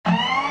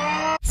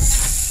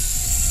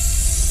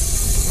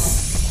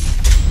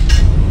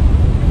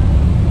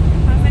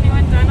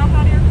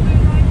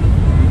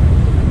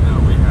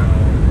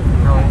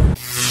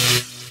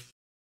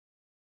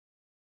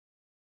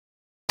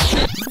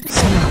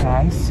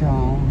So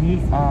we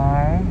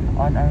are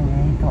on our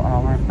way to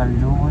our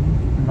balloon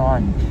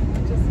launch.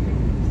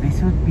 This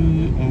would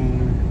be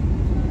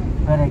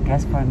but I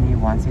guess for me,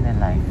 once in a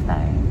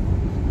lifetime,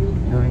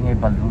 doing a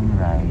balloon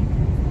ride.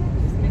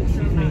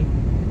 Excuse me.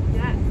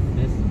 Yes.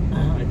 Miss,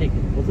 I think,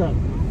 what's up?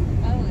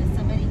 Oh, is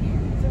somebody here?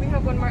 So we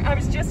have one more. I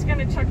was just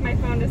gonna check my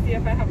phone to see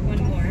if I have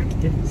one more.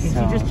 Can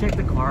you just check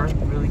the car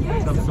really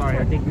quick? Yes, I'm sorry,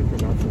 I think we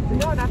forgot something.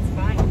 No, that's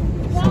fine.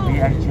 So we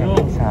are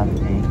checking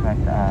something, but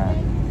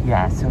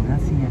yeah, so we'll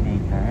see you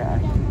later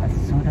as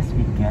soon as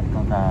we get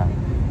to the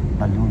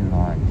balloon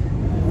launch.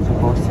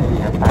 Supposedly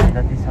the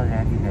pilot is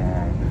already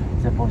there.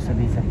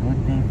 Supposedly it's a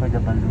good day for the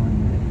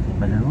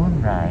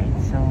balloon ride.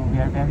 So we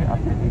are very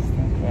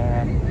optimistic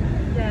and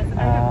Yes,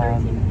 I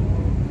have 13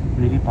 people.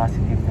 really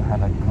positive to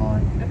have a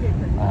good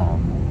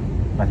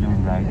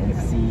balloon ride and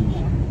see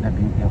the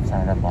beauty of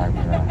Santa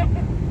Barbara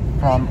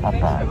from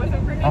above.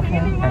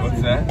 Okay,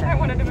 What's that? I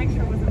wanted to make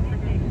sure it wasn't for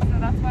me. So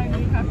that's why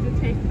we have to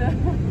take the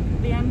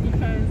van,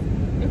 because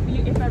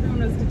if everyone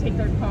was to take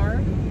their car,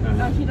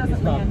 he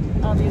doesn't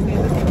land obviously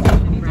at the same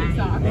time. He takes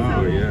off. Oh,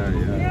 So,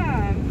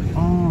 yeah.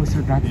 Oh,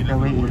 so that's the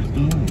way it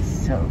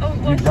is. So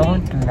you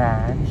don't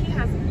land. He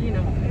has,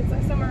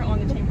 it's somewhere on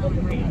the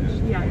Chamberlain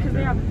Range. Yeah, because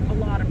they have a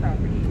lot of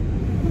property.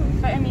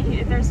 But I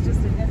mean, there's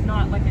just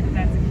not like a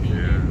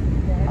designated.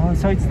 Oh,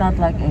 so it's not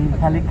like a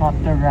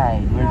helicopter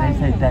ride where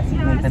there's a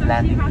designated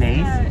landing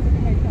place?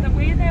 The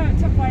way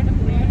to fly the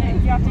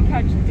balloon, you have to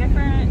catch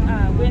different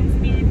wind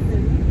speeds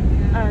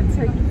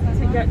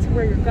to get to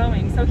where you're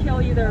going. So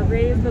he'll either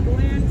raise the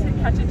balloon to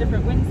catch a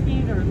different wind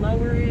speed or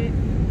lower it.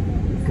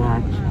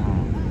 Gotcha.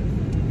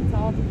 It's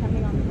all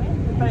depending on the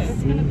wind. But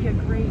it's going to be a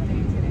great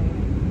day today.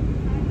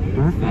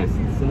 Perfect.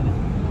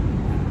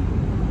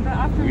 The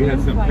afternoon We had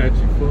some flight.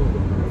 patchy flow.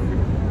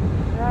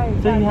 Right.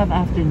 So you have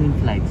afternoon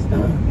flights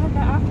though? Yeah, the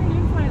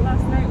afternoon flight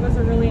last night was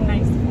a really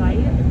nice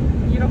flight.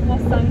 Beautiful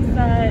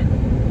sunset,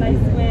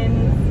 nice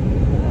winds,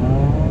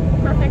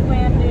 perfect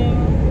landing.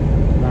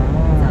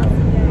 Wow.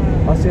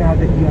 Yeah. Also you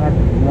had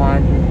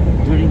one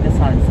during the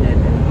sunset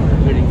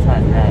and during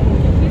sunrise.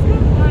 He's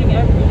been flying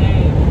every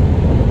day.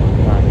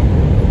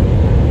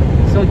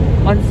 So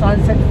on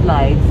sunset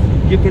flights,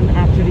 you can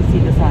actually see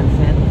the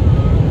sunset?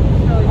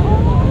 Really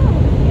beautiful.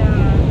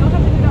 Yeah, you'll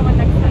have to do that one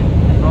next time.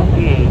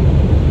 Okay.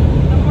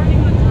 The morning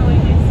looks really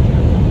nice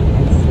too.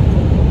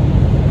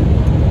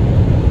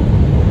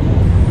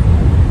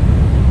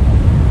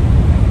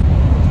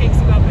 Takes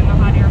you up in the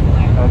hot air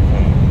balloon.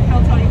 Okay.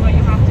 He'll tell you what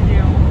you have to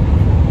do.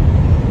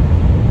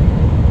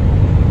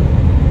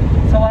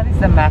 So what is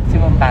the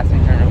maximum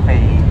passenger to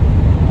pay?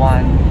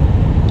 One?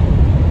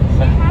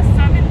 He has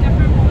 7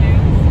 different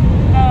balloons.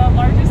 The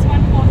largest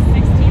one holds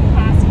 16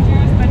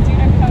 passengers, but due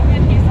to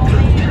COVID, he's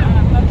only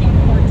booking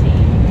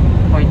 14.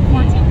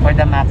 14. For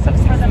the max of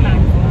 16. For the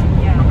maximum,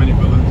 yeah. How many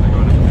balloons are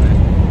going up today?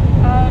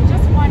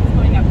 Just one's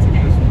going up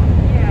today.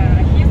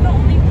 Yeah, he's the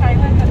only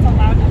pilot that's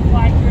allowed to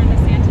fly here in the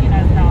Santa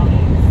Ynez Valley.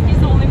 He's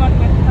the only one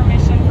with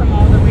permission from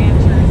all the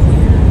ranchers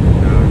here.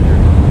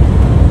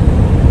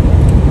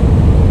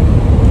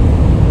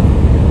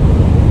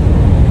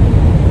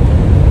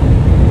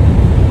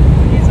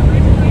 He's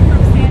originally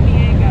from San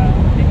Diego.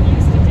 He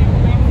used to do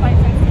balloon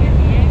flights in San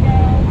Diego.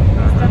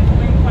 He's done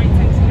balloon flights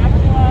in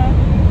Temecula.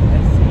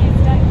 He's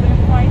done balloon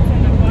flights in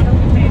the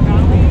Guadalupe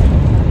Valley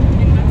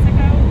in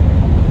Mexico.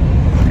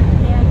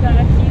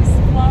 And he's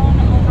flown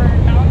over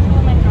Mount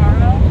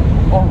Kilimanjaro.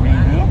 Oh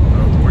really?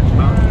 Which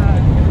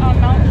mountain?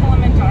 Mount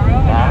Kilimanjaro.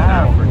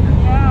 Wow.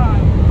 Yeah.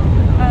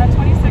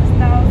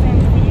 26,000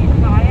 feet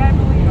high, I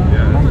believe.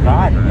 Yeah. Oh my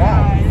god,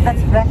 yeah.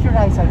 That's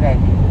pressurized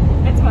already.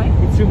 It's what?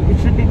 It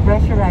should be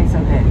pressurized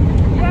already.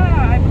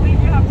 Yeah, I believe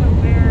you have to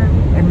wear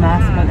A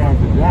mask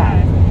already,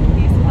 yeah.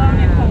 He's flown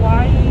in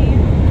Hawaii.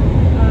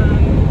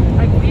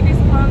 I believe he's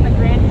flown the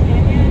Grand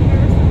Canyon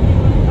or something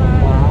like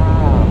that.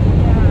 Wow.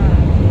 Yeah.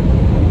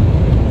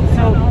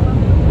 So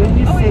when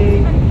you He's say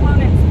even flown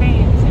in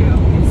Spain too.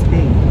 in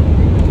Spain,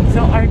 so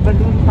are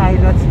balloon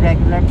pilots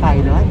regular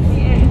pilots?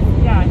 He is.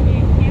 Yeah,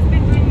 he's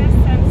been doing this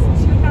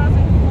since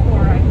 2004,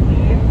 I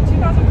believe.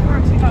 2004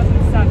 or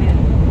 2007.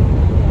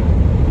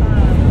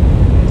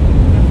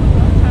 That's a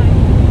long time.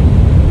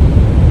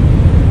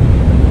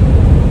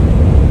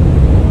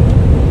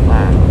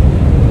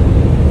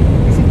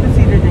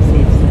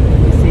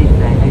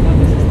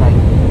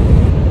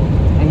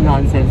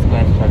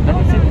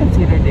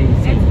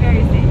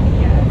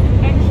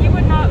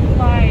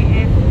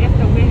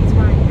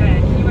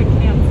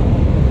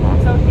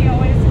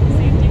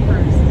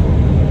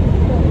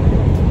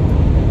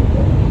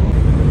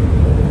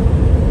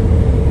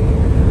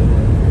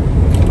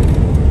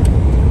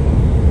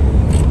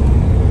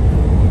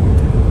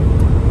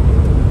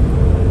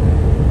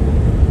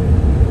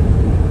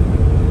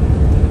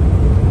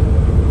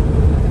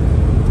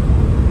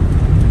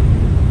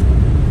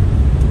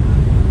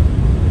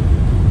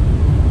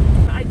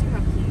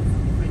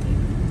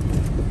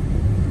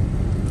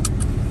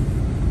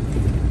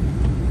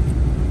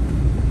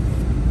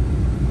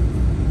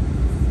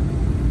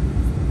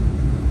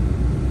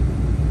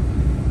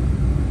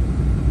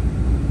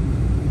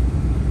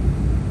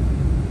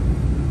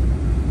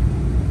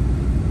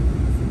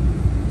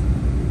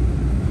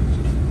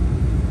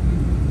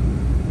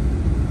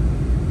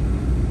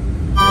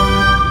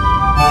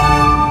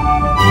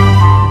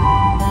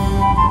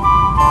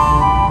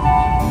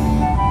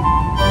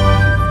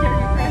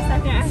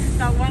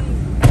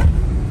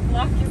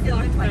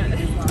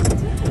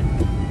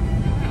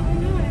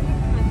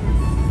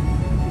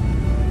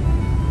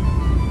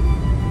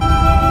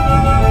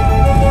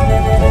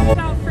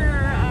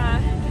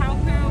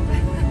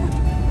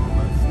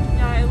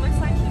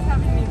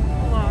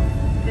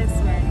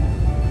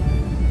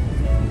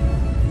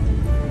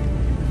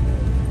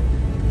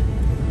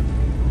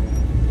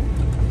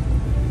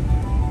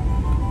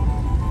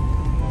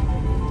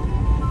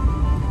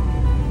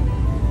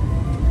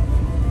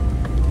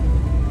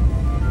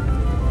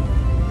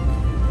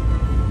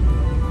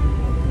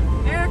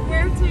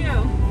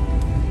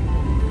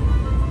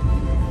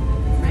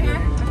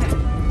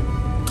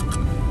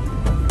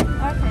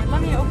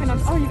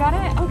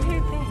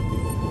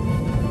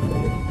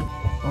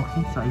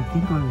 Okay, so I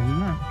think we're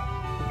here.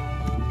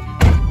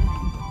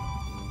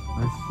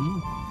 Let's see.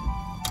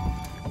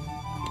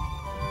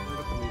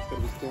 It's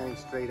going to be standing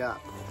straight up.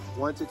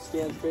 Once it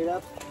stands straight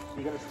up,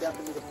 you're going to step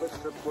into the foot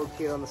strips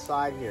located on the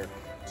side here.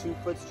 2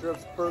 foot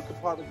strips per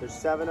compartment. There's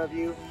 7 of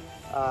you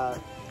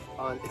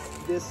on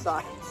this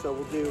side, so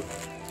we'll do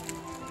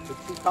the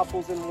 2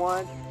 couples in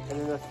one, and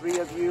then the 3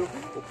 of you,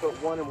 we'll put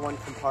 1 in one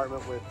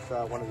compartment with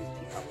one of these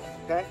 2 couples,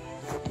 okay?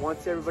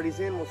 Once everybody's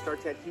in, we'll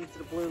start to add heat to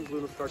the balloon. The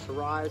balloon will start to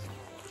rise.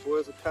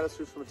 Boils will cut us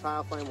through from a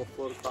tile flame, will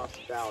float across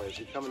the valley. As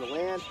you come into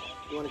land,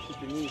 you want to keep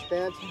your knees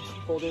bent,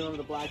 hold in over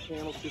the black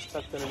handles, just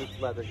tucked underneath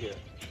the leather here.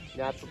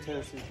 Natural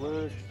tendency of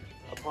balloons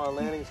upon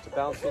landing is to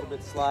bounce a little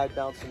bit, slide,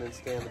 bounce, and then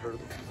stay in the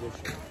vertical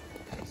position.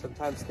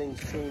 Sometimes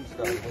things change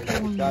though.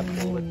 When you pick up a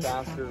little bit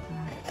faster,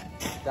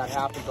 if that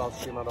happens, I'll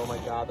scream out, "Oh my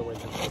God, the wind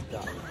has picked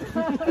up."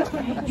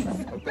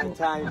 At that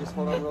time, you just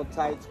hold on real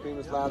tight, scream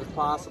as loud as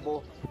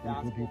possible.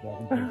 That's what she is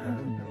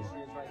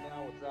right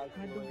now. We'll drag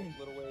you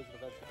little ways and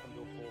eventually come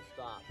to a full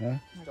stop.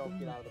 Just don't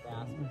get out of the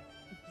basket.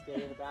 Stay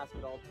in the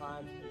basket all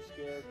times. If you're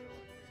scared,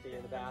 stay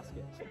in the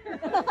basket. If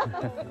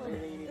there's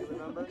anything you need to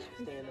remember,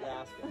 stay in the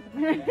basket.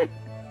 Okay?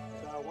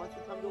 So once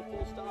we come to a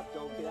full stop,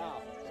 don't get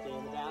out. Stay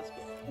in the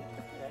basket.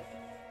 Okay?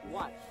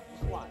 Watch.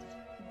 Just watch.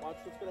 Watch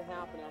what's going to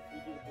happen after we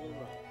do the balloon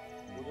run.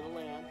 We're going to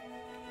land,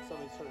 and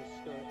somebody's going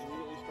to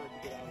immediately start to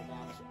get out of the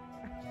basket.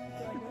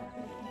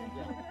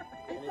 Yeah.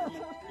 And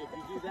if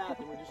you do that,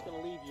 then we're just going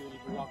to leave you, and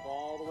you can walk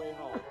all the way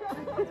home.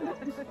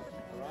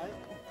 All right?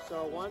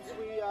 So once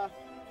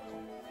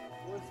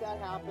that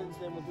happens,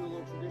 then we'll do a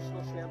little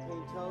traditional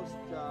champagne toast.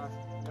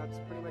 That's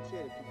pretty much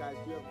it. If you guys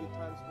do have a good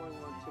time this morning,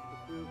 we want to tip the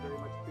crew. Very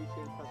much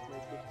appreciated.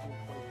 Customers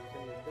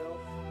 15-20% of your bill.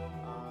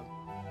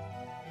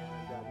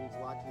 And that means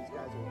a lot to these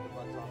guys, and we'll put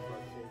butts off for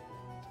our safety.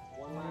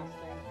 One last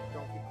thing,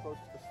 don't get close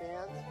to the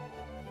fans.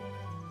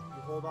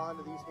 You hold on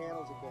to these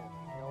handles again.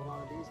 You hold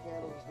on to these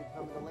handles as we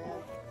come into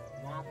land,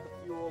 not the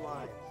fuel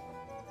lines.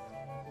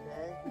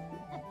 Okay?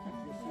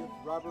 If you see a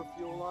rubber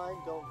fuel line,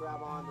 don't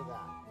grab onto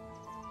that.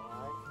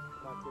 Alright?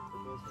 Not good for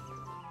business.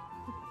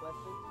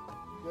 Question?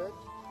 Good?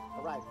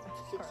 Alright,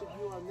 6 of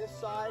you on this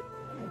side.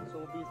 So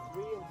we'll be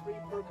 3 and 3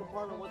 per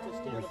compartment once it's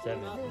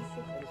standing up. 7.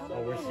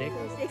 Oh, we're 6?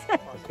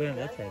 Let's go on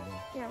that side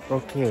then.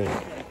 Okay.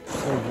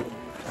 So,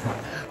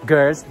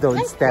 girls,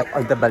 don't step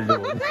on the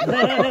balloon.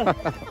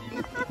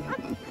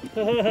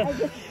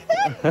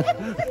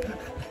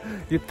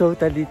 You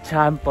totally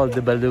trampled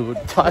the balloon.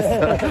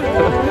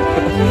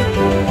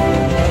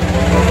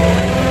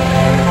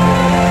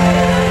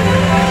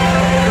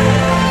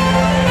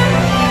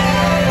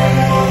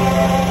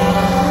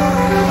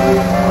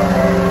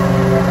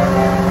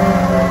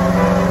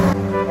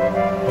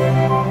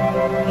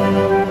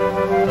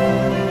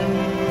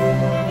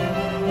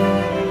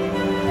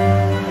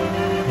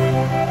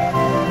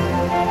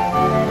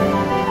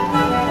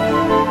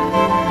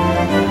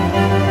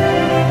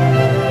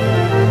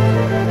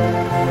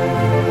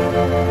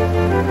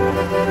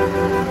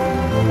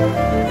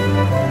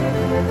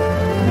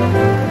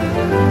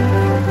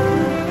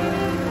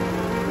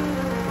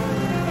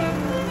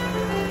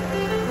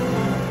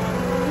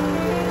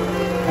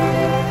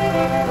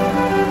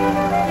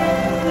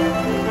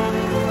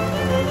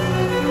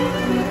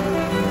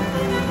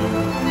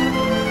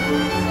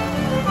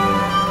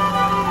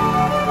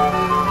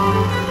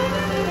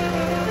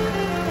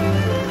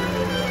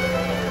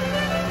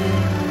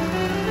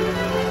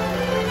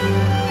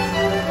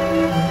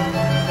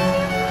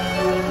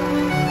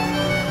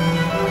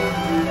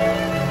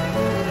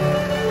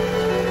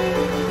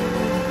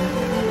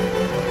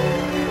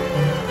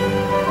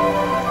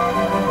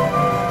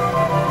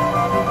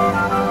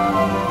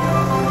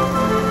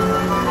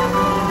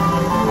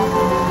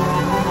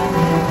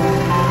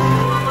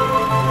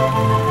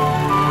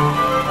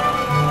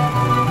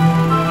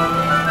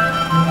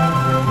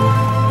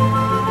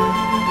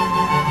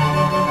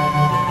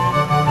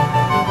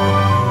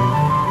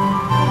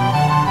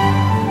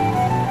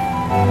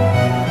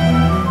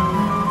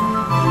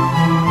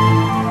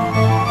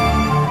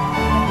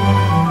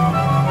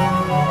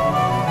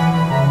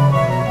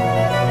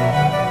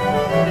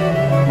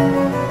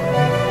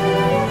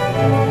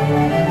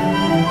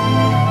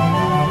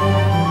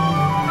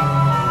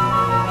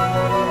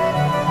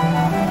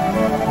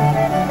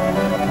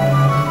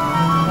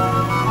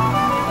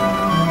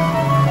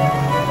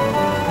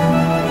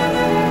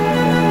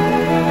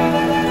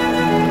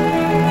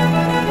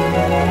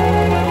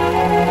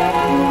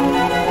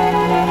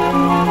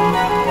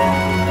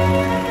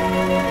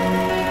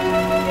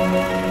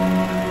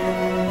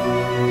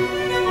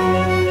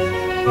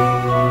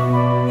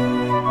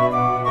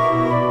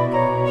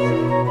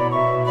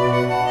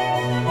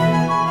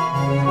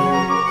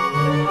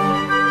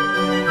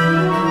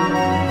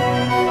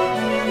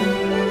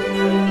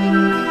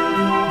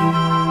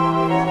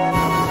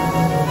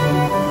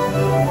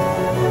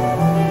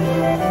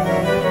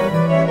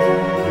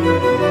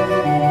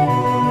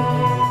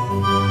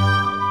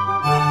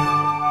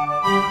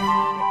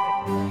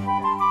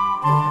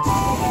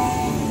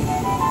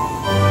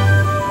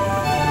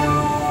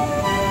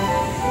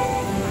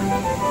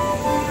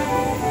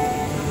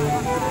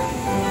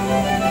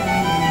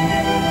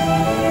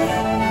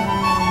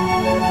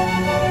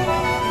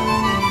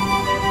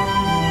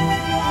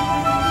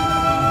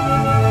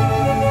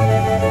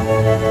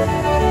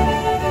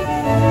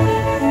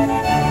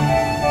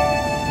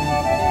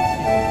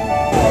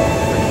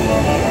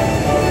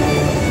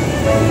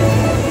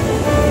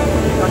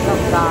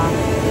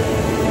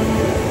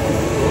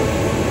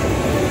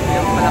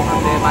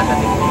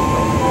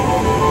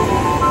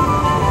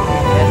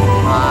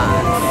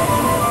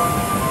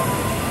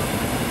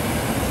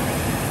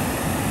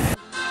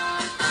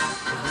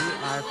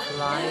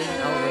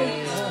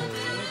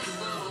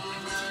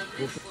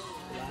 We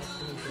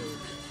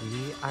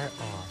are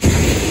off.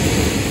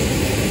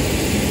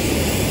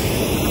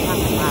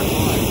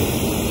 Nakakatakot.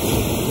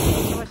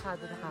 Hindi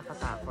masyado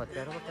nakakatakot,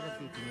 pero huwag ka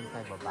natitingin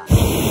sa baba.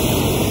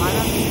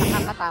 Parang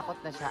nakakatakot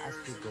na siya as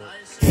you go.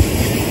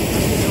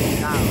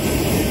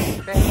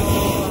 Pero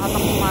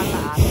habang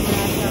kumataas,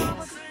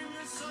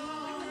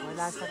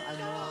 wala siyang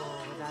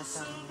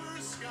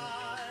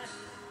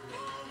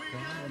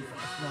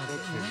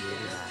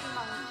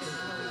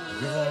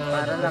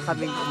para na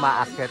kaming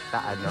umaakyat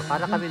na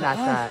para kami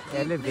nasa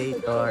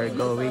elevator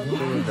going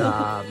to the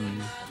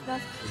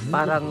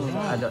parang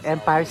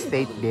Empire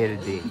State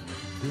Building.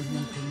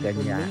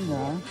 Ganyan.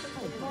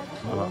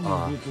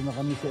 Oo. Dito na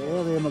kami sa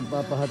ere,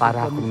 magpapahatid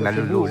para kami kung sa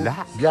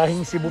nalulula. Cebu.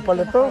 Biyahing Cebu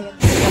pala to.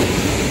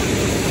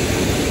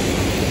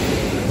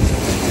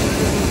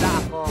 Nalulula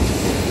ako.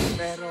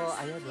 Pero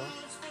ayun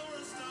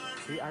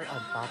we are on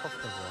top of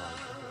the world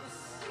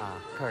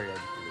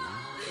currently.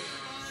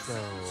 So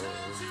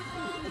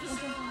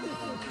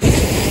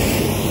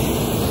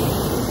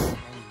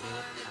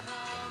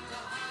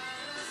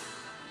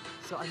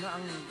ano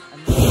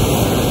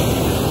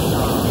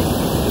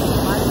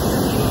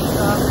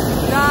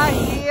the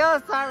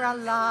hills are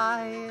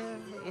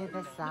alive in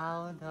the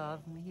sound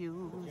of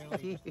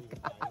music.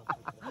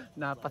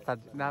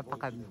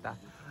 Napakanta.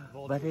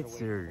 But it's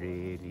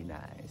really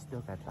nice.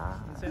 Look at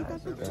that.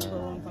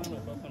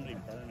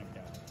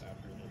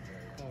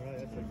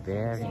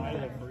 Very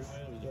nice.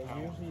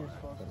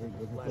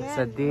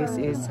 So this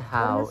is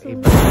how it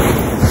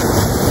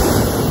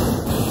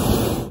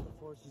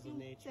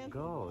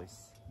goes.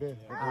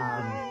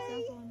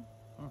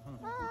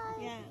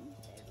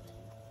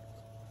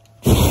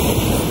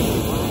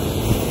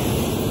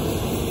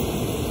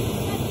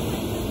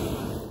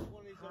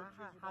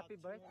 Happy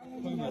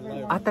birthday.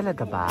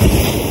 Talaga ba?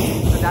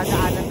 So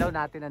dadaanan daw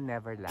natin ang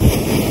Neverland.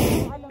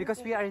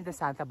 Because we are in the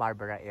Santa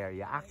Barbara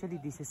area. Actually,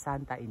 this is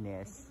Santa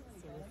Ynez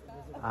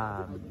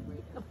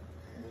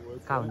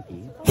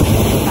County.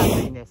 Santa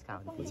Ynez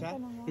County. What's that?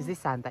 Is this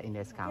Santa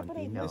Ynez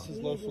County? No. This is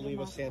Los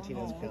Olivos, Santa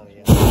Ynez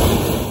County. Yeah.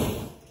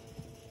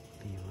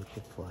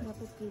 Beautiful.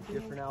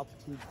 Different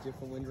altitudes,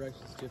 different wind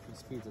directions, different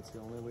speeds. That's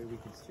the only way we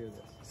can steer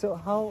this. So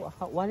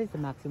what is the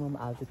maximum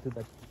altitude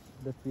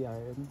that we are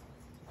in?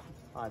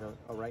 I don't.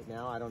 Right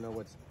now, I don't know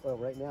what's. Well,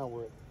 right now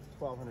we're at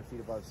 1,200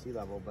 feet above sea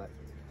level, but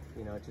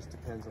you know, it just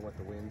depends on what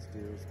the winds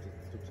do. It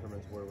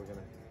determines where we're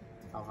gonna,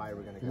 how high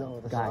we're gonna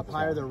go. Gotcha. Up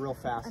higher, they're real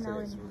fast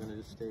today, so we're gonna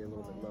just stay a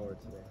little bit lower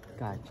today.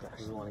 Gotcha.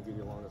 We want to give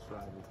you the longest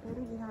ride.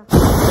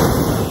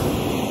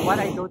 What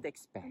I don't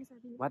expect,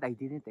 what I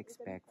didn't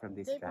expect from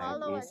this They ride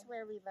follow is us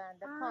where we land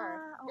the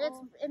car.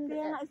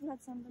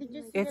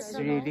 It's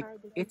in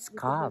it's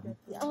calm.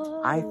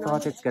 I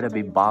thought it's gonna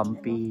be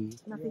bumpy.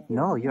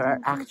 No, you are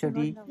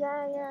actually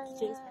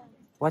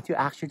what you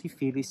actually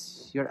feel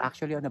is you're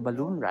actually on a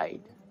balloon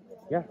ride.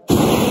 Yeah.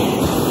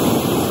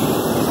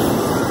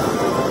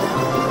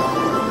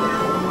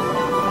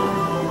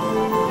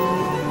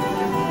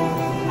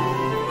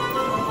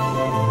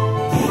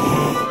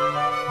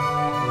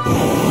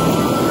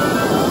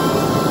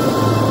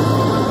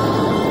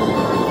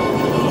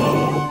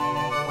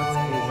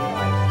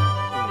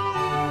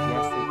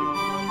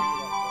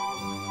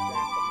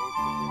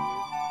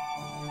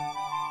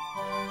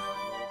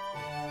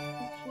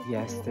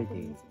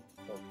 Yesterday,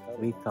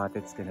 we thought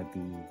it's gonna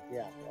be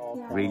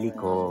really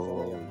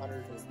cold,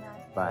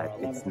 but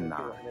it's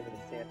not.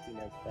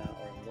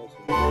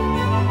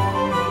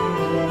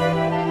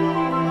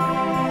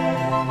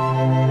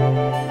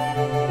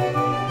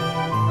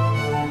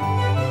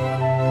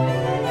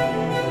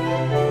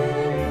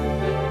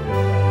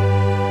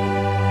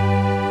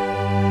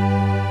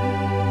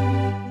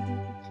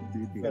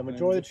 The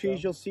majority of the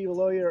trees you'll see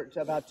below you are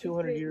about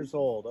 200 years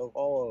old. All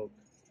oak.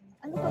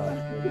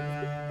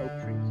 Oak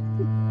trees.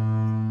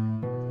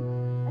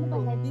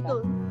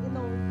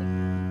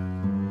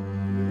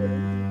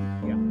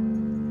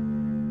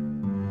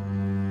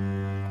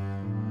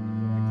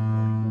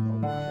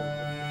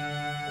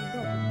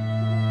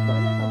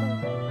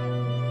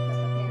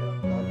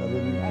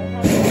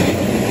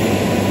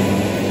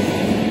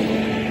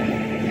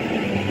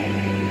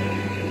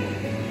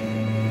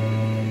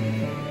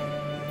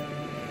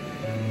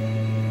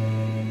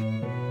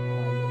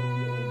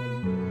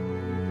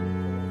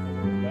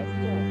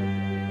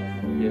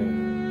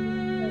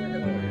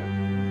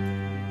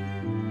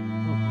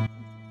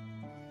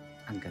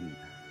 Ang ganda.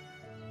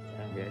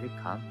 Very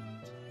calm.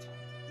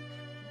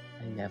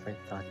 I never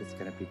thought it's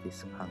gonna be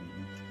this calm.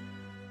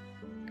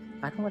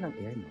 Parang walang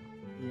air, no?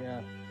 Yeah.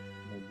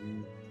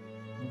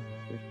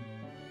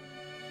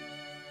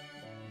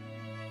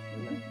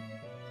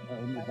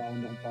 Umibaon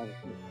ng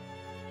parko.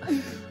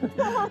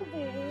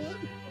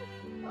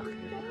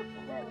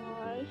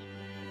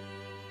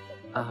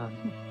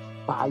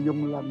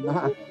 Payong lang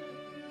na.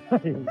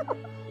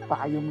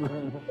 Payong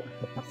lang.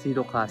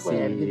 Sino ka?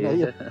 Pwede na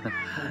yun.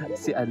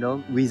 Si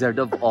Wizard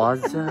of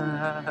Oz.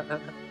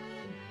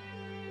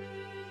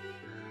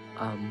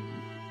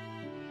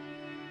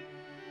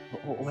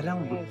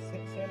 Walang...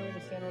 Center in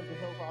the center of the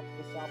hills off to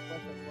the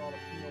southwest, that's called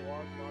a Pinot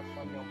Noir,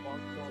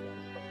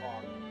 that's the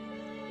fog.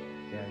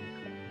 Very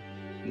cool.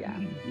 Yeah,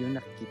 yung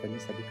nakikita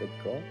niyo sa likod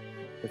ko,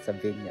 that's a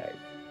vineyard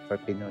for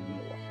Pinot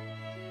Noir.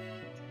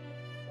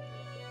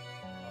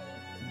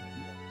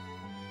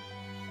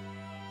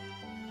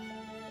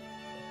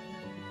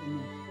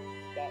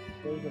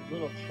 There's a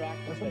little track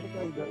that goes with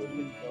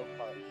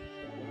go-karts.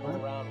 They go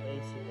around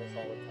racing this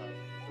all the time.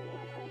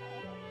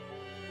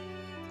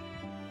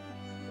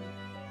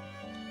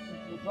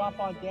 You drop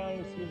on down,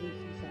 you see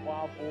some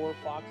wild boar,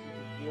 foxes,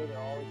 and deer. They're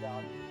always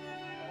out.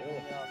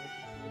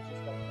 It's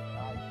just up the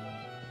side.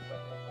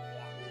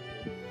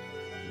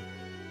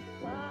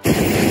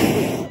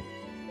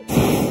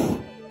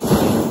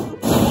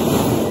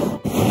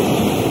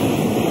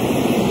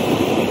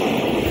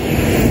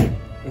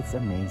 It's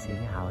amazing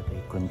how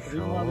they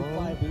control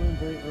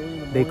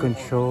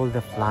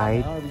the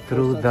flight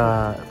through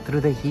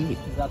the heat.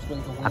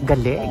 Ang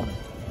galing.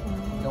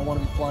 You don't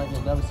want to be flying,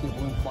 you'll never see a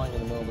balloon flying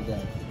in the middle of the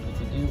day.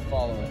 If you do,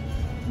 follow it.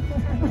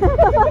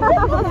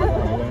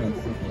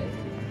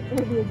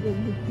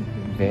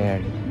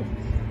 Very.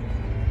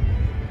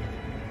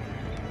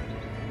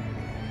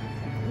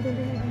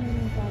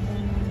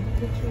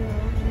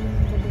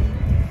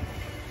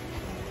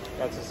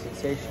 That's a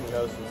sensation,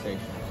 no sensation.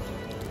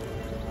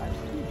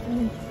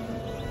 It's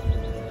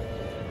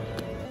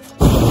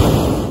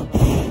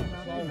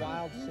all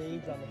wild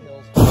sage on the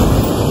hills.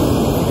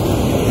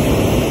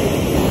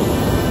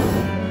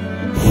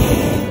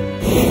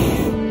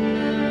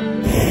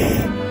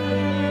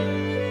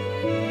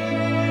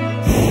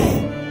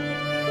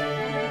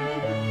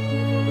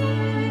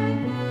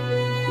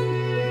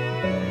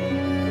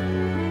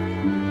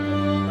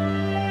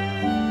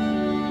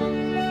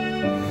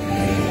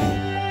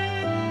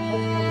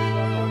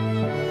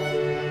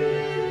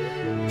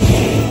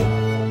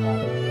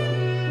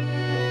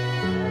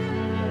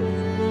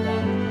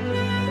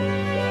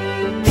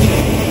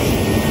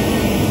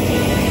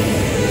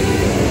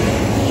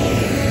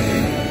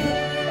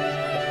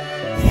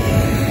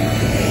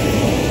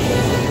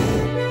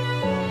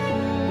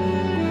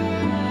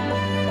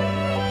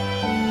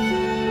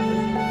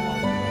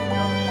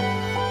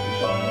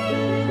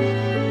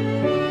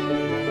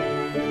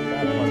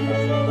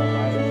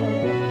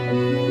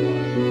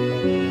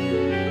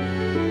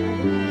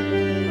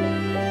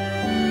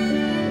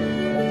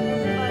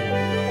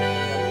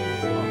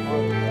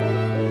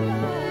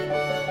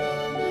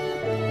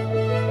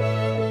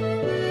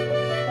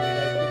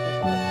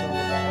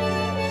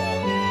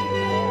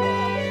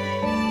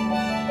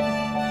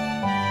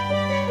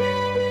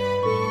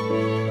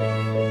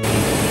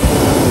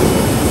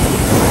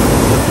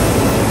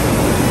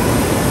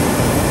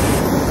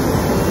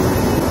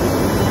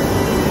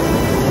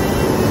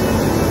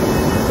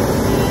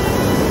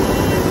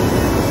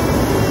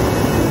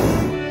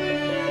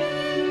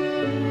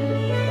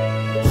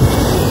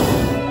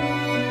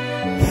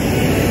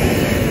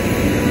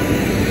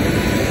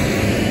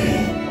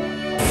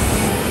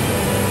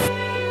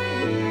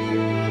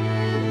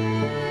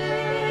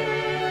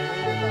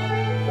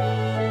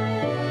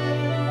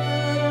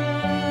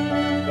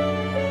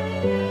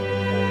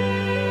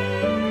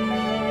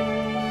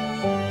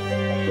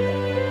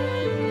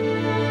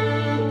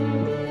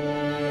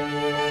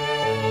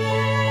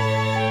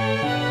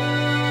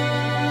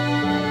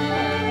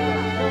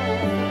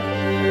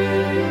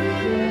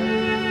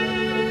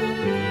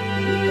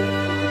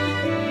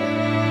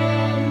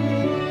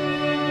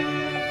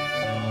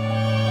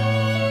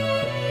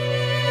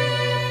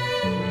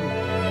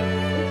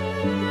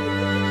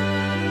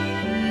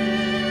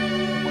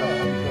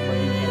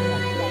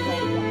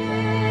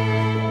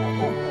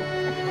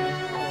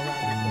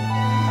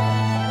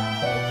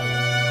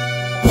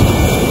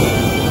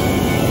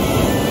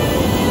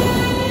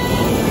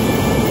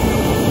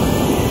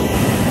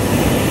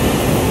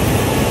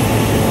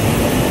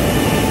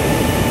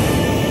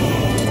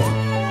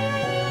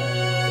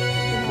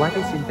 What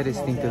is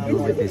interesting to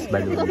do with this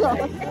balloon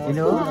ride? You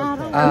know,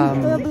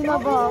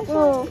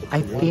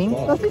 I think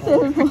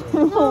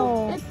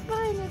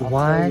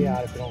one,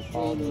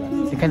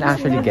 you can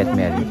actually get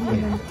married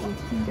here.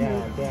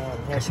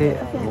 Kasi,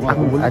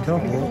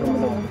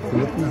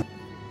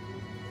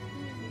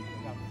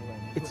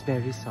 it's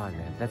very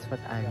solid. That's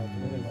what I'm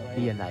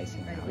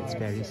realizing now. It's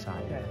very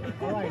solid.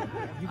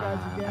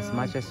 As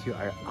much as you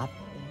are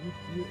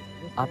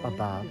up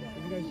above,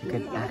 you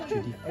can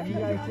actually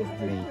feel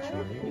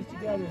nature.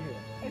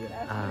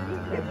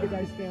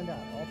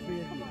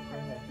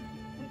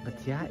 But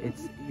yeah,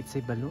 it's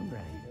a balloon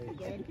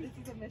ride.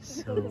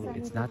 So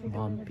it's not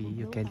bumpy.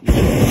 You can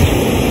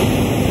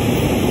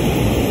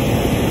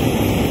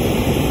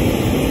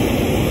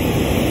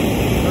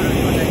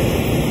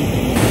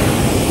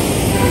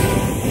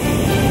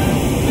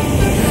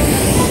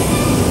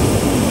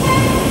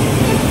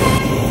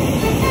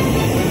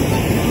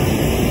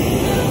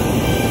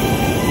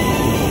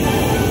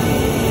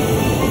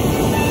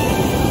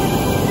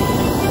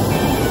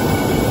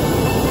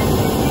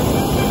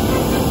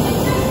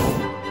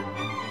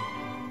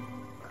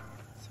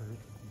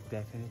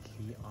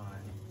definitely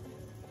on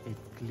a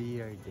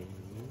clear day.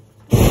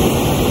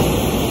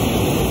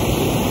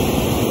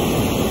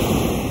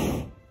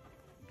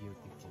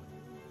 Beautiful.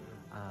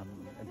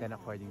 And then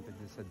according to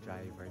the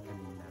driver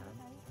kanina,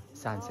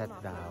 sunset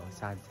daw.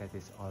 Sunset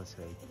is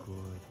also a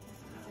good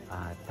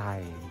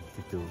time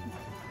to do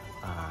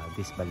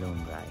this balloon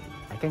ride.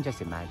 I can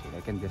just imagine.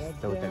 I can just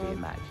totally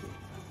imagine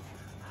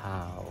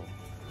how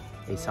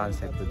a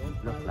sunset would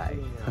look like.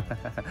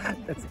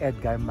 That's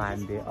Edgar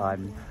Mande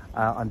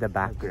on the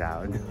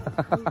background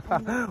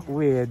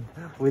with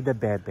the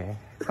bebe.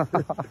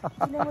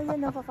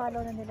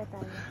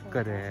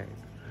 Correct.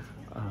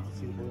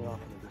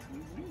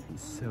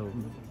 So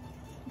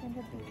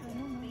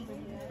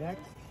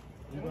Next,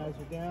 you guys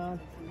are down.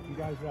 You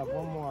guys have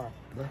one more.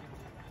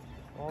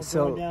 All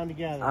so going down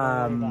together.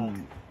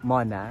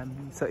 Mona,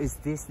 so is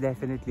this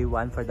definitely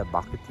one for the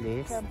bucket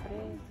list?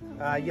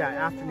 Yeah,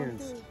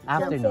 afternoons.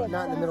 Afternoon.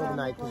 Not in the middle of the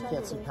night because you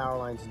can't see power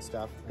lines and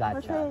stuff.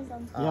 Gotcha.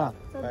 Yeah.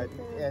 But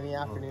in the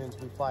afternoons,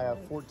 we fly a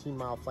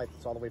 14-mile flight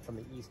that's all the way from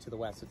the east to the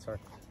west. It's our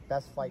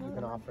best flight you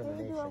can offer in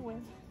the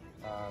nation.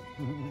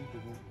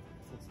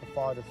 It's the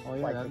farthest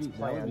flight that's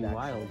planned. That would be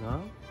wild, huh?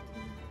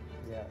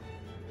 Yeah.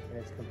 And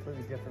it's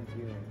completely different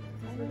viewing.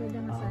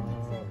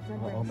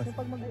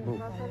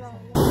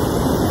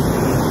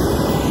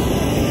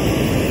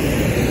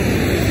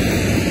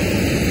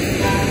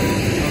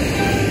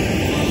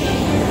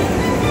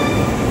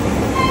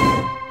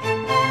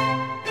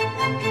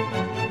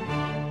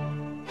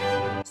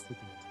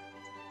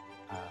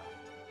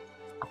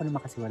 Ako naman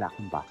kasi wala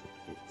akong bucket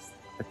list.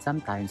 But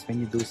sometimes when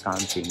you do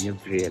something,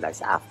 you've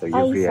realized after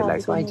you've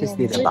realized, oh, I just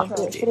did a bucket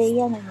list.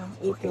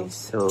 Okay,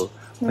 so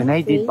when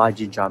I did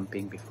bungee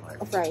jumping before,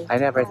 I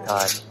never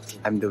thought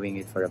I'm doing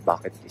it for a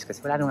bucket list kasi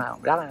wala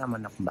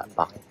naman akong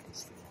bucket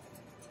list.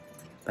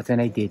 But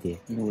when I did it,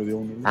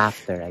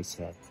 after I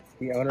said,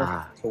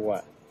 So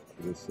what?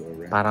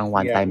 parang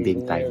one-time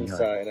big time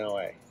yun. In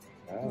LA.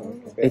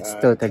 It's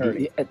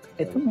totally,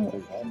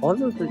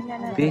 all of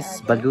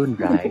this balloon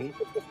ride,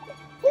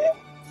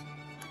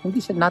 hindi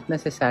siya not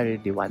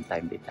necessarily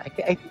one-time big time.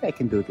 I think I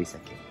can do this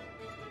again.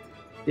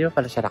 Di ba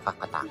pala siya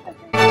nakakatakot?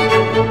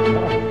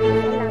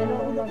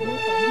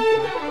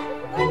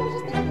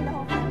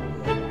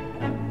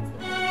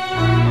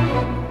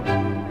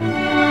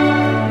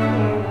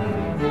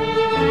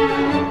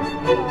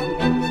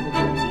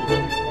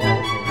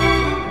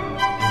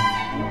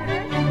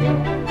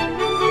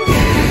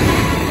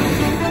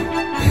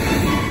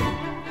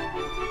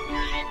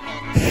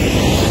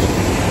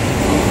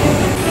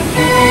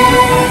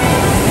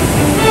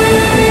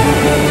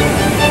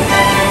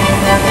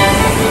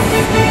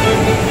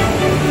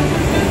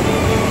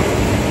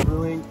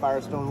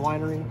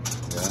 Winery.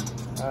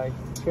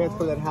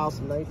 Transferred that house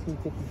in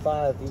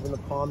 1955, even the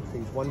palm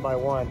trees, one by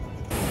one.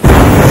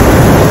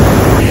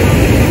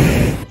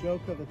 The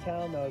joke of the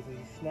town, though, is that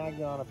he snagged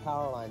it on a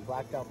power line,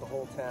 blacked out the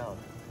whole town.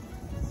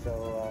 So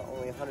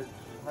only 100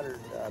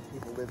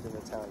 people lived in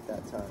the town at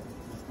that time.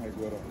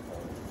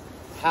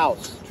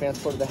 House,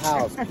 transported the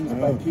house, piece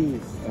by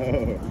piece,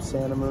 from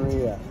Santa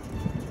Maria.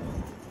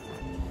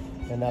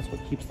 And that's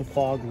what keeps the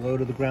fog low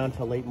to the ground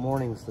till late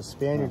mornings. The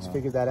Spaniards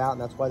figured that out,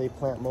 and that's why they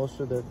planted most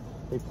of their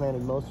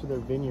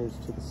vineyards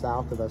to the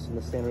south of us in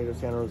the Santa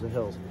Rosa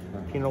Hills.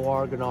 Pinot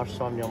Noir, Grenache,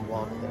 Sauvignon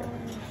Blanc there.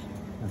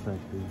 That's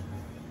actually.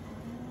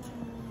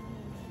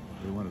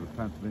 They wanted to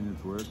plant the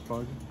vineyards where it's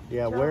foggy?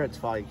 Yeah, where it's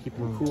foggy, keep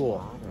them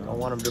cool. Don't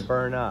want them to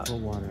burn up.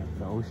 What water?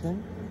 The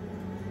ocean?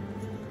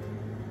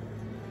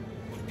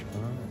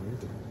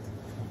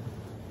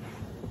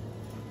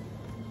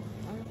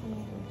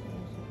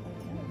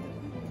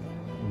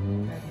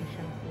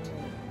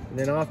 And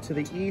then off to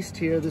the east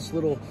here, this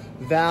little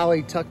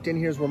valley tucked in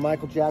here is where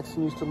Michael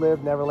Jackson used to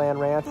live,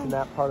 Neverland Ranch, in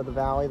that part of the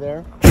valley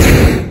there.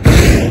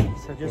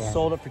 So just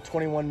sold it for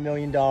 $21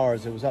 million.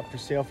 It was up for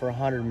sale for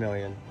 $100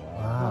 million.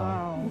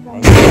 Wow.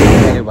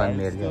 21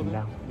 million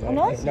now.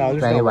 No, there's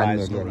 21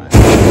 no million.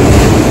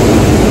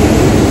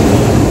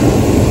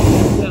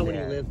 Yeah, when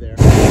you live there.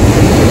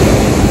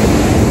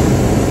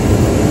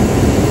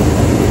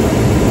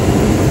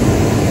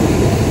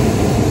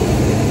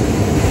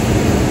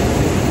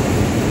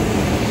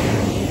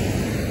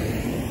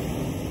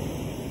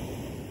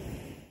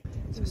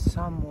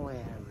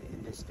 Somewhere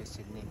in this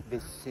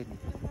vicinity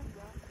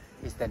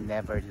is the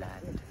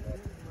Neverland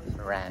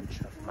Ranch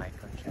of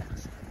Michael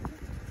Jackson.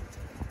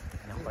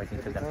 And according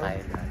to the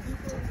pilot,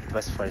 it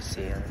was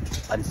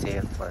on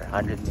sale for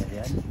 $100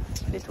 million,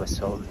 and it was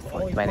sold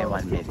for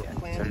 $21 million.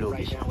 So Louis.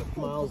 Right now with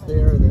miles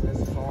there, and then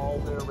this is all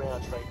their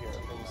ranch right here.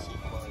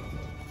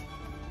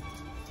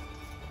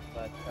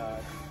 But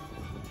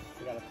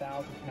we got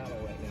 1,000 cattle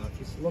right now.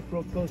 If you look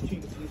real close, you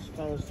can see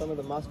kind of some of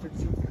the mustard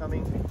seed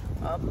coming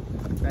up.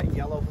 That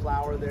yellow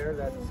flower there,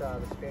 that's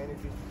the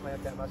Spaniards used to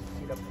plant that mustard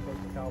seed up the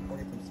coast of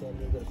California from San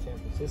Diego to San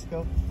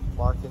Francisco,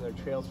 marking their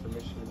trails from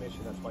mission to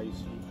mission. That's why you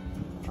see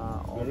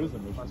all there is a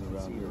mission mustard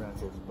around seed here. around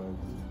here.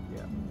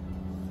 Yeah.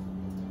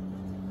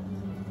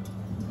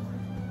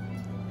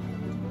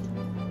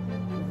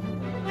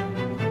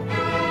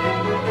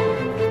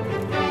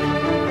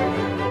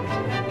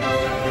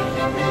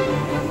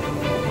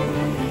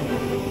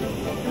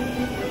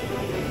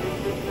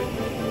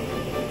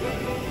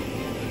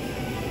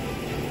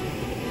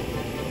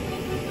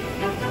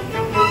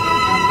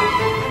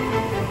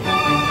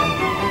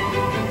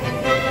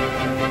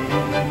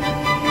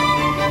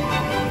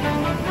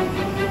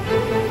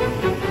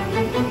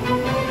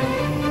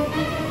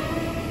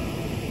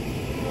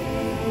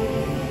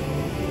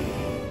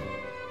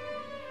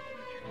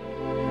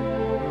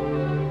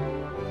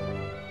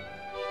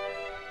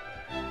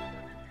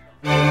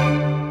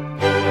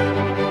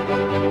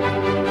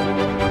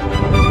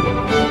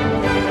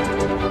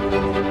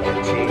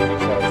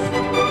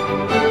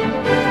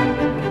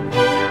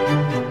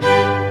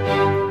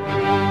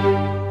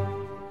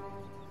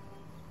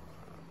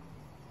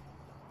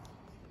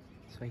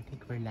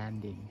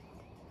 landing.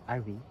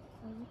 Are we?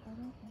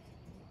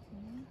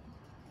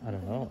 I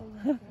don't know.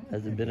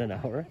 Has it been an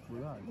hour?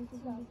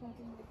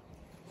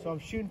 So I'm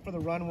shooting for the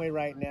runway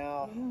right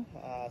now.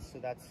 So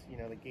that's, you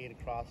know, the gate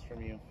across from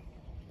you.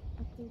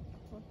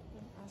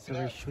 So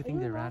we're shooting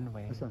the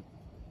runway. So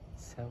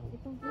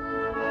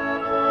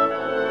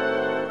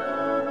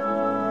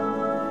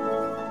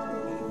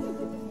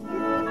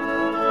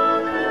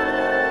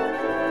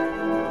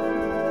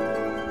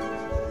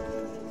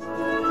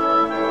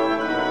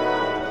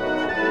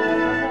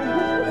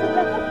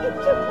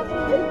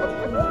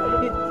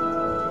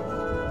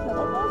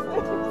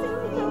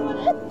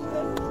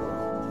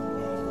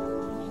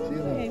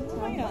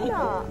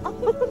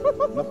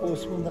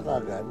Na-post mo na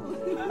kagad.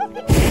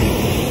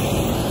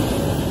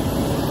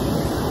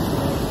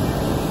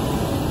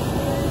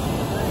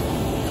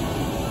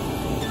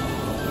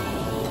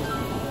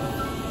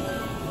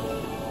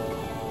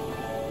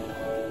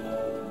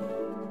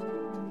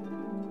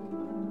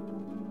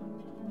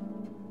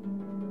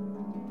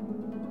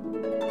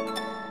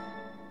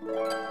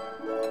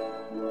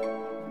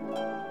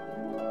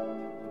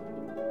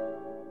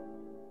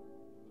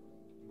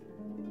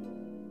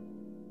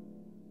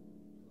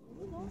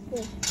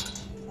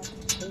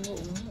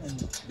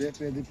 Hindi,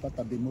 pwede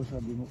patabi mo,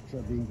 sabihin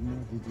mo,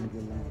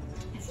 jijingle lang.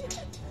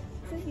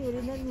 Sige,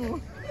 rinan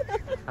mo.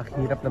 ang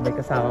hirap na may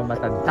kasama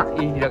matanda.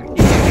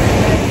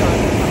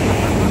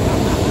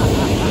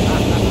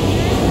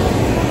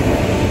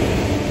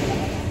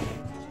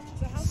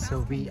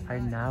 So we are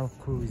now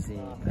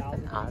cruising at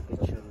an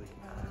altitude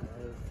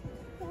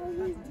of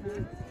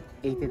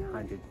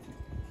 1,800 feet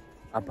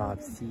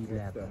above sea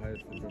level.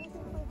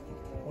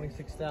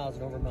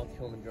 26,000 over Mount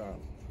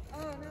Kilimanjaro.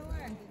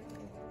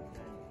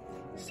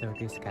 So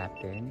this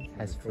captain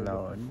has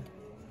flown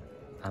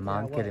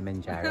Mount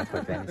Kilimanjaro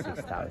for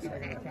 26,000.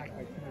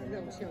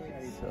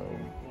 So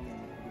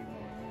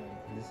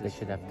they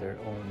should have their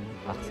own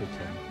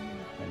oxygen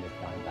when they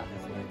found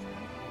oxygen.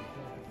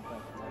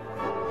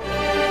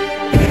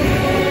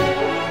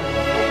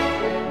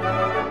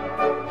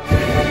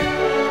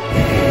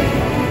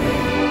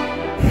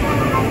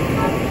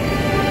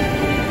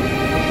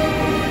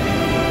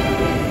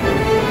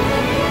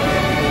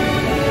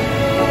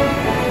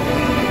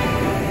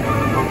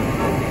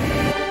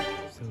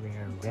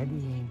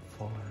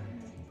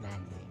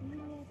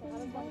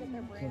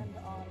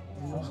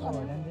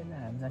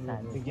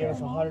 They gave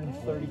us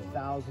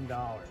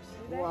 $130,000.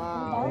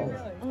 Wow.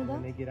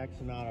 And they get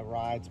X amount of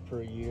rides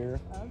per year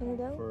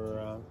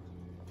for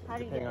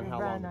depending on how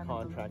long the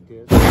contract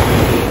is.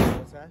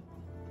 What's that?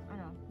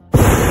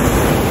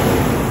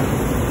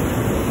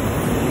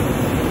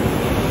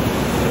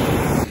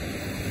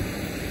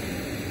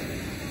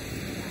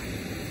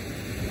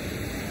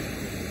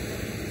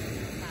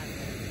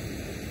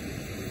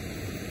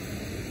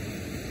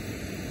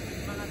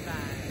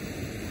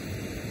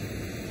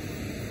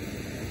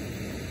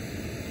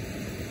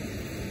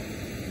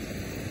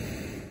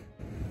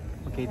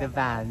 Okay, the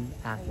van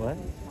was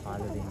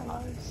following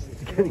us.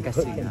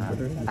 Kasi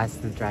as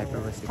the driver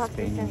was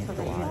explaining it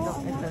to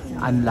us,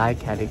 unlike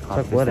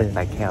helicopters and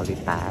like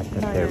helipad,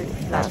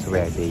 that's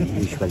where they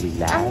usually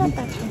land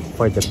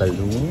for the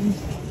balloons,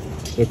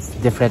 it's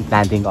different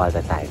landing all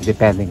the time,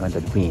 depending on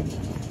the wind.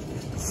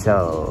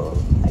 So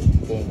I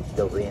think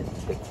the wind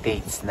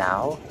dictates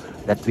now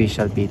that we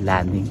shall be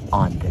landing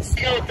on this.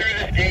 Go through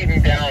this gate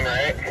and down,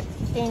 right?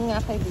 Tingin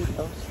nga kayo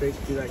dito. Straight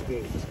through that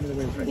gate. Just gonna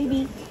win right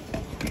Baby.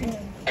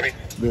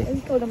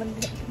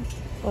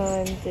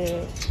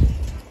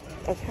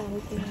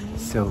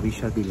 So we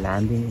shall be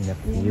landing in a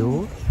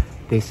few.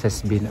 This has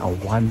been a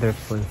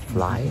wonderful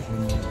flight.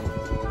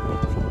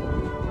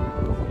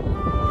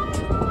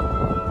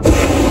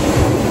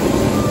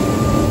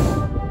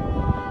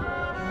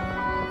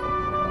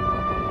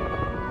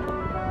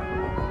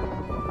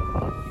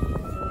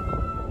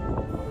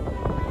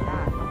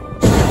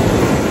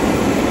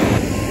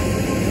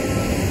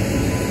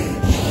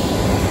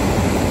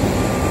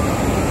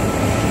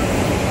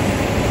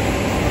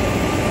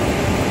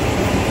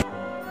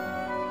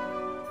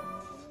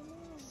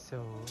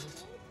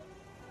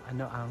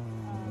 Ano ang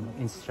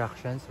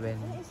instructions when?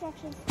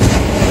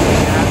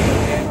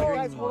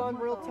 Guys, hold on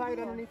real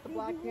tight underneath the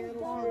black handles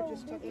here.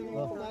 Just tuck in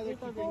the leather.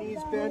 Keep your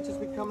knees bent as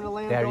we come to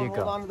land. There you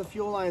go. Hold on to the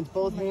fuel lines.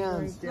 Both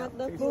hands. Yeah,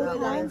 face that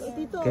line.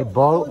 Okay,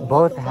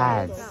 both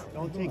hands.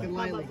 Don't take it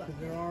lightly because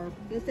there are.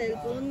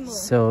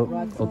 So,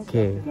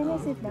 okay. Can I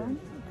sit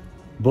down?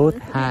 Both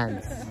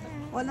hands.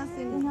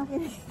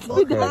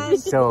 Okay,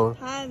 so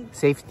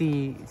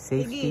safety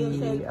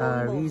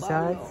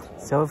reasons.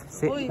 So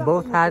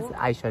both hands,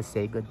 I shall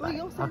say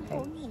goodbye. Okay.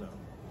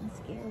 I'm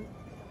scared.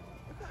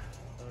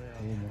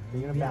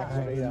 You're gonna back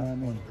straight up.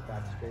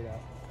 Back straight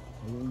up.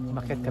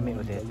 Bakit kami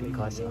ulit?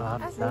 Because of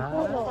the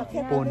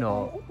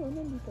puno.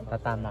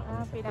 Tatama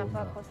kami sa puno.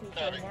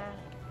 Pinapa-position niya.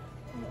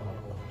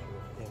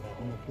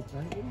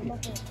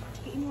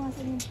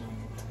 Iiwasan yung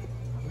sana.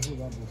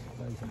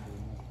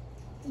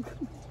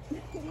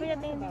 Kuya,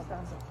 tingin dito.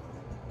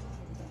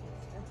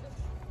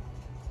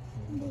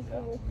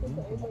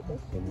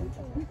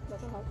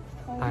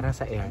 Para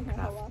sa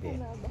aircraft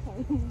din.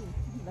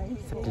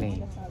 Sa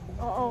plane.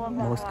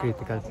 Most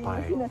critical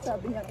part.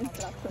 Sinasabi niyang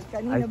instruction.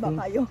 Kanina ba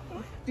kayo?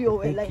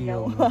 Fuel line na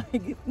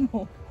umahigit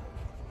mo.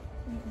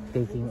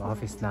 Taking off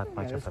is not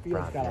much of a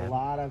problem.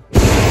 I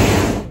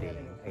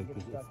think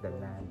it's the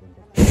land.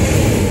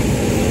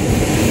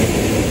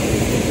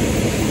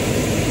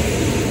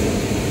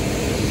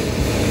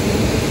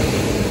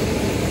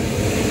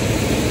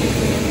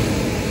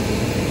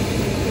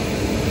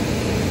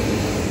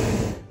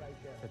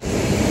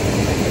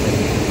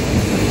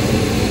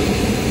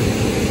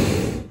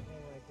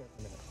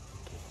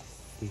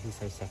 This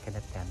is our second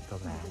attempt to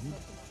land.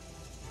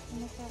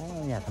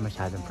 Ano yata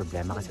masyadong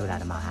problema kasi wala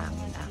namang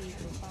hangin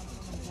actually.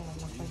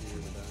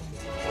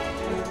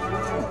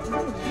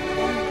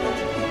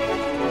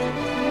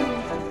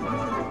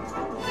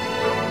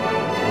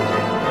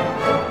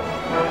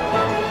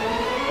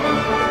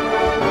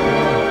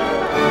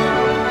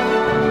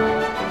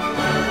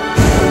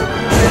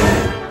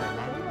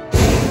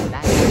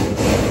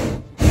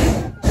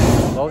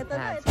 Both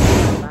hands.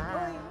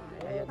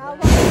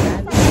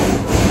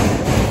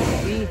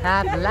 We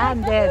have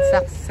landed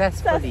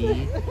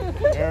successfully.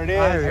 There it is.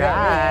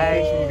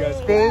 Alright.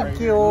 Thank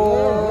you.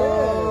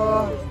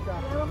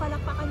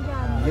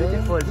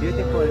 Beautiful,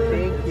 beautiful.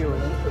 Thank you.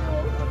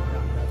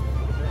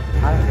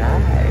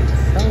 Alright.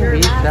 So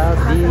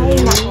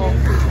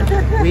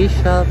we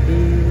shall be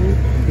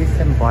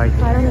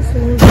disembarking.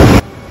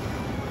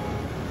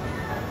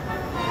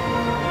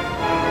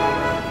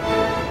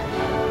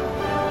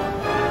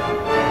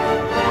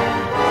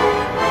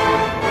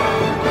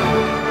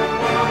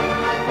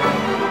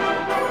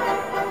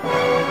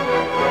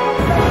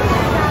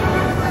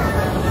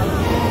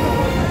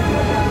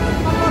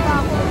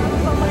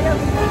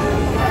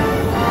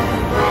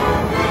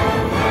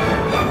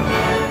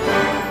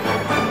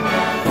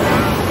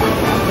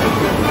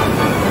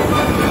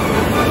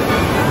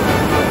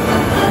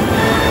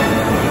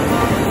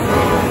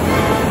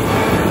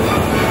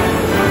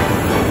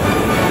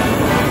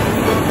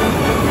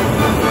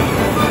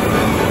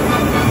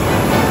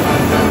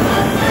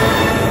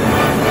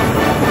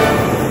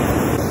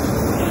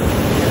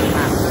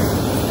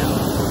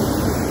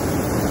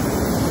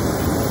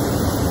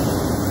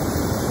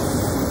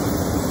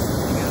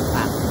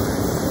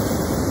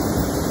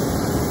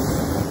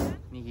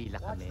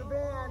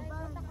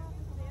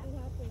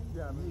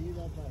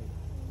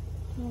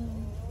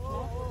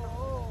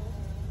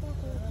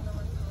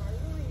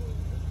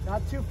 Not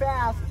too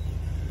fast.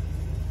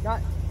 Not.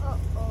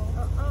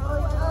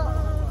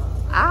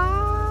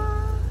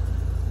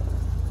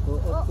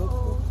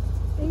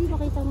 Ay,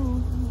 makita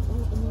mo.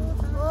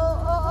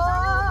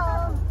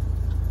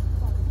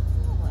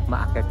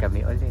 Maakyat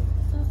kami ulit.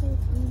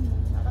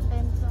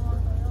 Nakatenso mo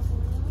kayo.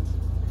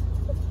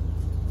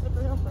 Ito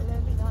yung pala,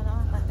 hindi ka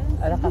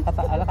nakakatenso.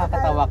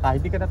 Nakakatawa ka,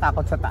 hindi ka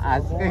natakot sa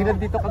taas. Kaya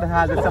nandito ka na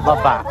halos sa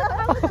baba.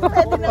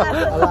 Pwede na nga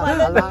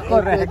sa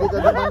Correct. Pwede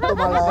ka naman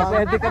tumalang.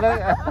 Pwede ka na,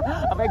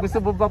 okay, gusto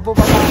mo ba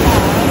bumaba ka?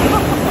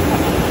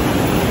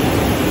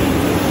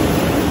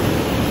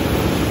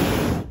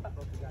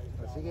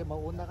 Sige,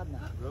 mauna ka na.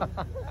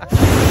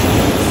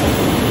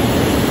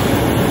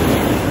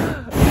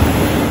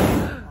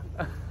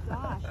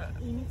 Gosh,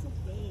 init sa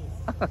face.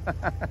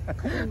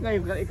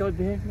 Ngayon ka, ikaw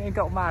din. Ngayon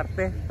ka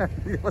umarte.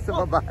 Hindi pa sa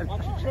baba.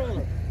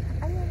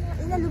 Ayun na,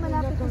 ina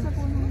lumalapit ko sa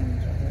puno.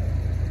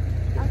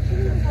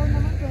 Actually, yung phone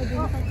naman pwede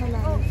na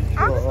pagkalayo.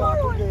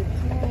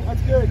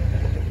 That's good.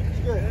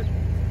 That's good.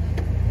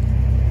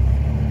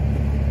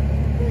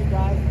 Okay,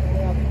 guys.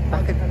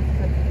 Bakit?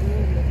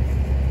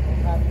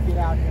 Get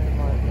out here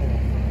tomorrow.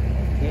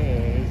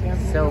 Okay,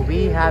 so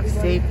we have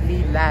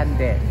safely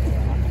landed.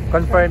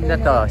 Confirmed na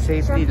to,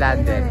 safely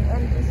landed.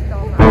 Empty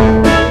stomach.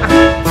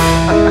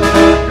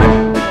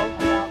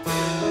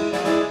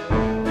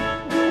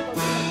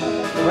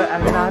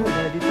 We're not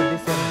ready to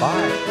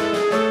disembark.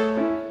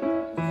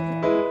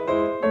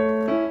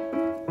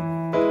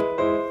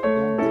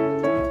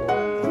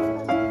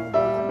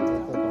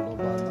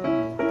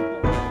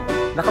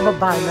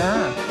 Nakababa na.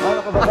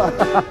 Nakababa.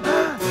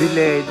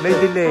 Delayed. May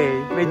delay.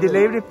 May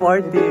delay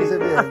reporting.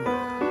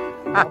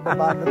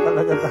 Nakababa na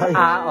talaga tayo.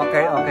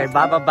 Okay, okay.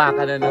 Bababa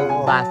ka na ng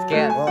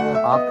basket.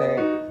 Okay.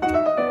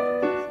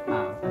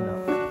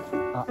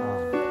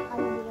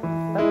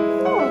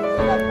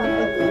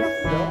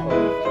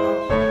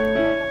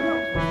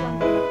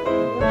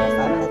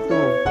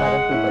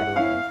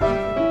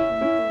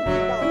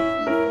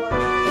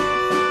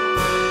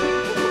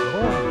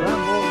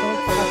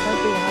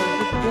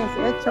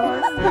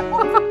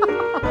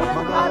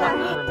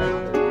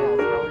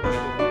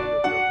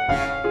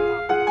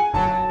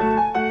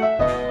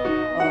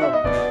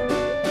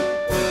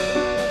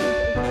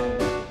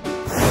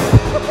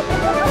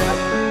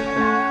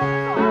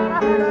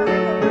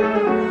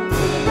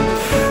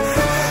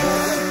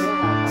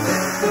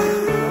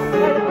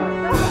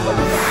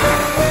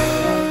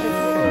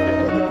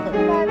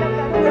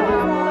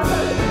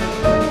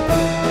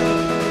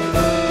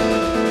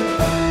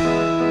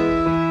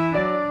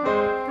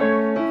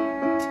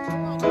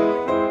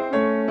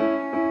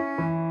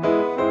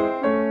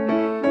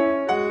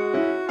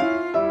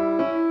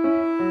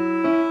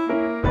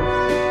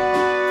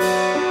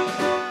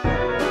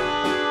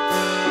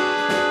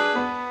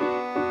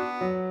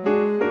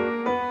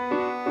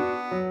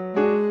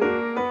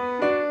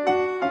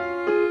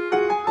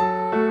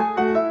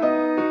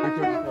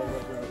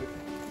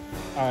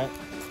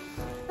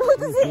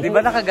 Di ba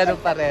nakaganon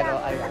parero?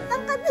 Ayan.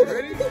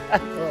 Ready?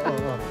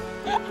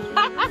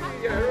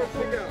 Yeah, everyone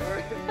check out. All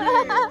right. 3, 2,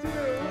 1.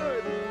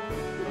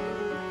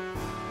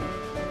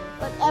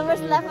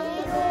 Whatever's left of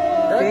you.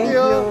 Thank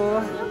you.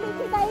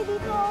 Picture tayo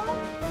dito.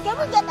 Can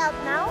we get out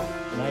now?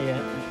 Not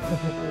yet.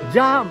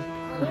 Jump!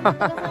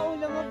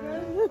 Nakaula mo,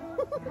 girl.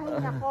 Ay,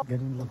 nako.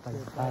 Ganun lang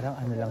pala. Parang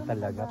ano lang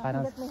talaga.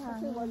 Parang,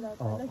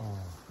 oo.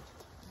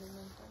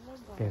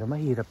 Pero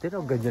mahirap din.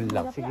 O, ganyan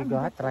lang. Sige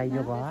ga, try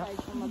nyo ga.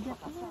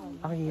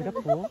 Ang hirap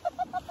po.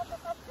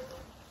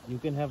 You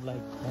can have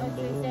like one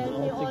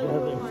balloon all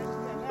together.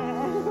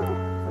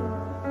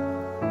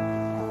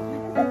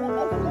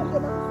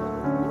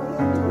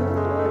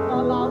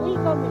 Babawi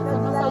kami.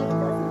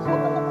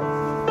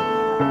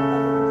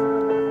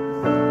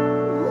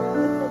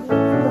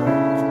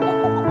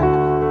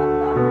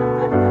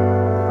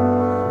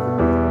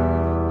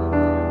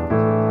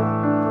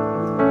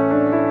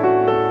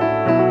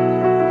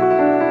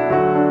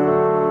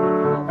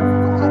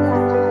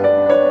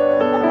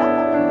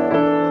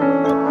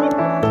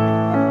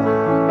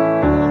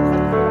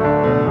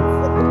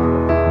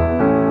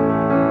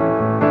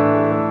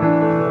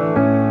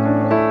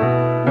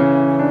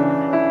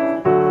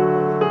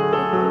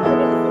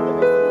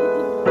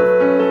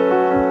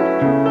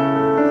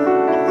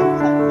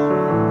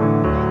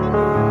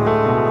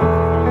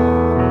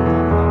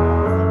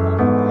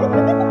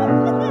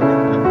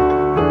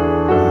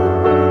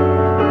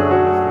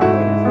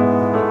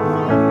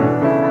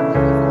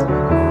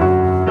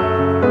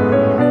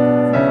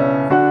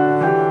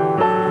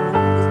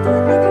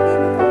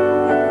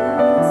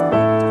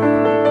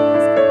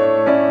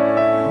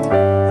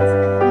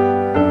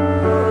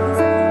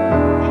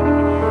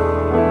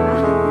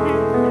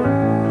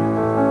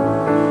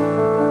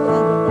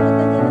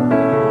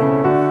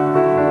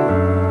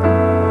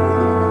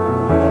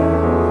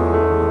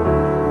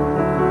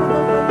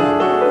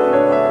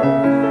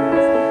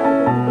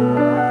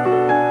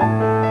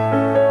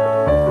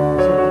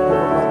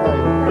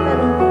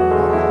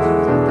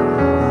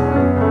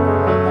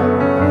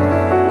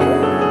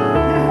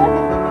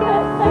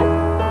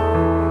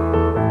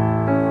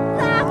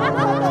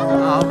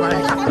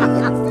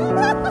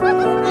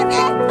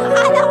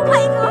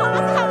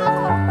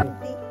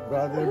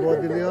 Brother Boy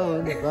de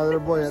Leon, Brother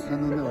Boy at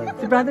nanonood.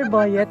 Si Brother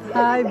Boyet.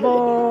 Hi,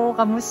 Bo!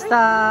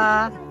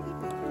 Kamusta?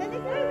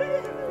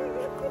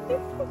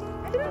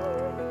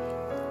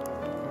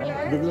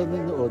 Biglang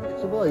nanonood.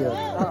 Sa Boyet.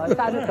 Oo,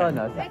 sa ano to,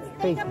 no? Sa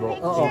Facebook.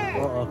 Oo,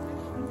 oo.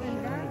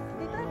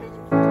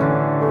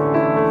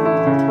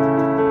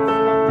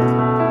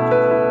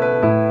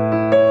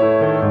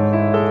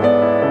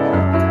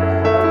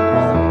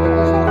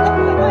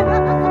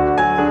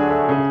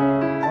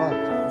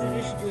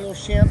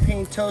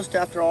 Champagne toast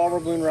after all our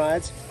balloon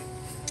rides,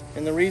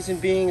 and the reason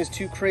being is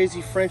two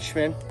crazy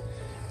Frenchmen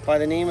by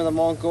the name of the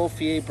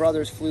Montgolfier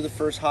brothers flew the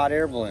first hot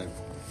air balloon.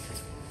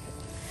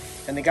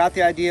 And they got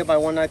the idea by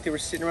one night they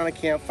were sitting around a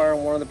campfire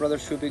and one of the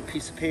brothers threw a big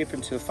piece of paper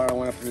into a fire and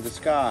went up into the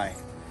sky.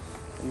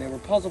 And they were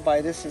puzzled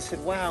by this and said,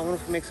 wow, I wonder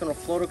if we make something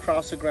float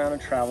across the ground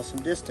and travel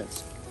some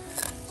distance.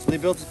 So they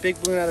built this big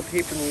balloon out of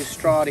paper and used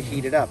straw to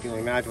heat it up. You can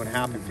imagine what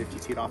happened 50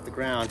 feet off the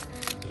ground.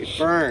 It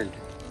burned.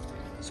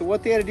 So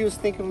what they had to do was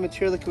think of a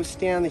material that could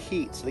withstand the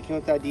heat. So they came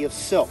up with the idea of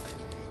silk.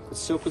 But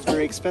silk was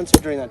very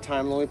expensive during that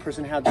time. The only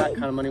person who had that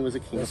kind of money was the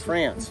King of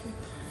France.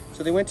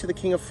 So they went to the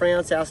King of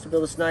France, asked to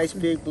build this nice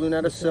big balloon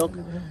out of silk,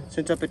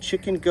 sent up a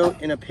chicken, goat,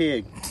 and a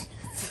pig.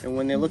 And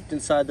when they looked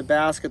inside the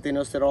basket, they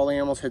noticed that all the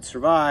animals had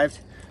survived.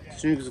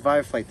 So they could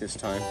survive flight this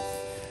time.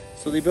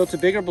 So they built a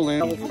bigger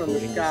balloon from the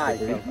sky.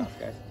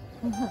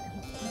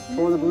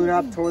 Tore the balloon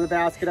up, tore the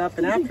basket up,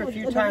 and after a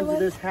few times of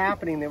this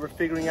happening, they were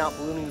figuring out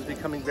ballooning was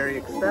becoming very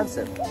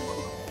expensive.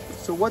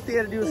 So what they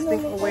had to do was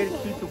think of a way to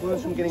keep the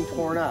balloons from getting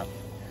torn up.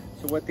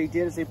 So what they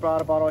did is they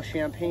brought a bottle of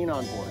champagne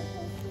on board.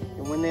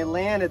 And when they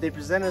landed, they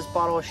presented this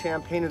bottle of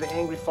champagne to the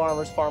angry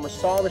farmers. Farmers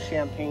saw the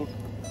champagne,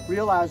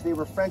 realized they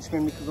were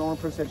Frenchmen because the only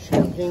person that had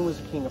champagne was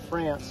the King of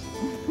France.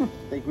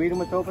 They greeted him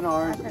with open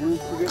arms, the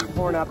balloons were getting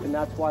torn up, and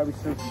that's why we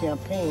serve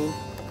champagne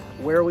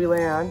where we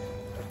land.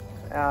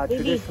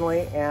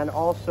 Traditionally, and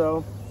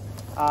also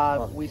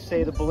we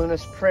say the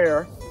Balloonist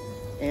Prayer,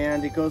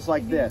 and it goes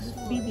like this.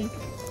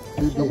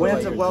 The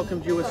winds have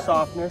welcomed you with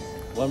softness.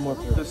 One more.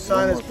 The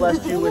sun has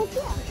blessed you with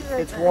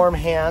its warm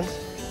hands.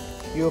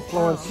 You have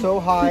flown so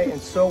high and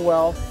so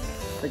well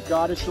that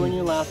God has shown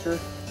you laughter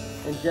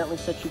and gently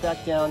set you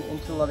back down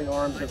into the loving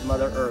arms of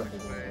Mother Earth.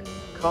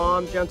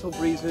 Calm, gentle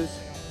breezes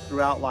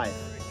throughout life.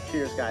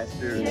 Cheers, guys.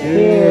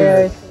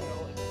 Cheers.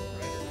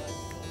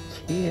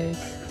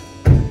 Cheers.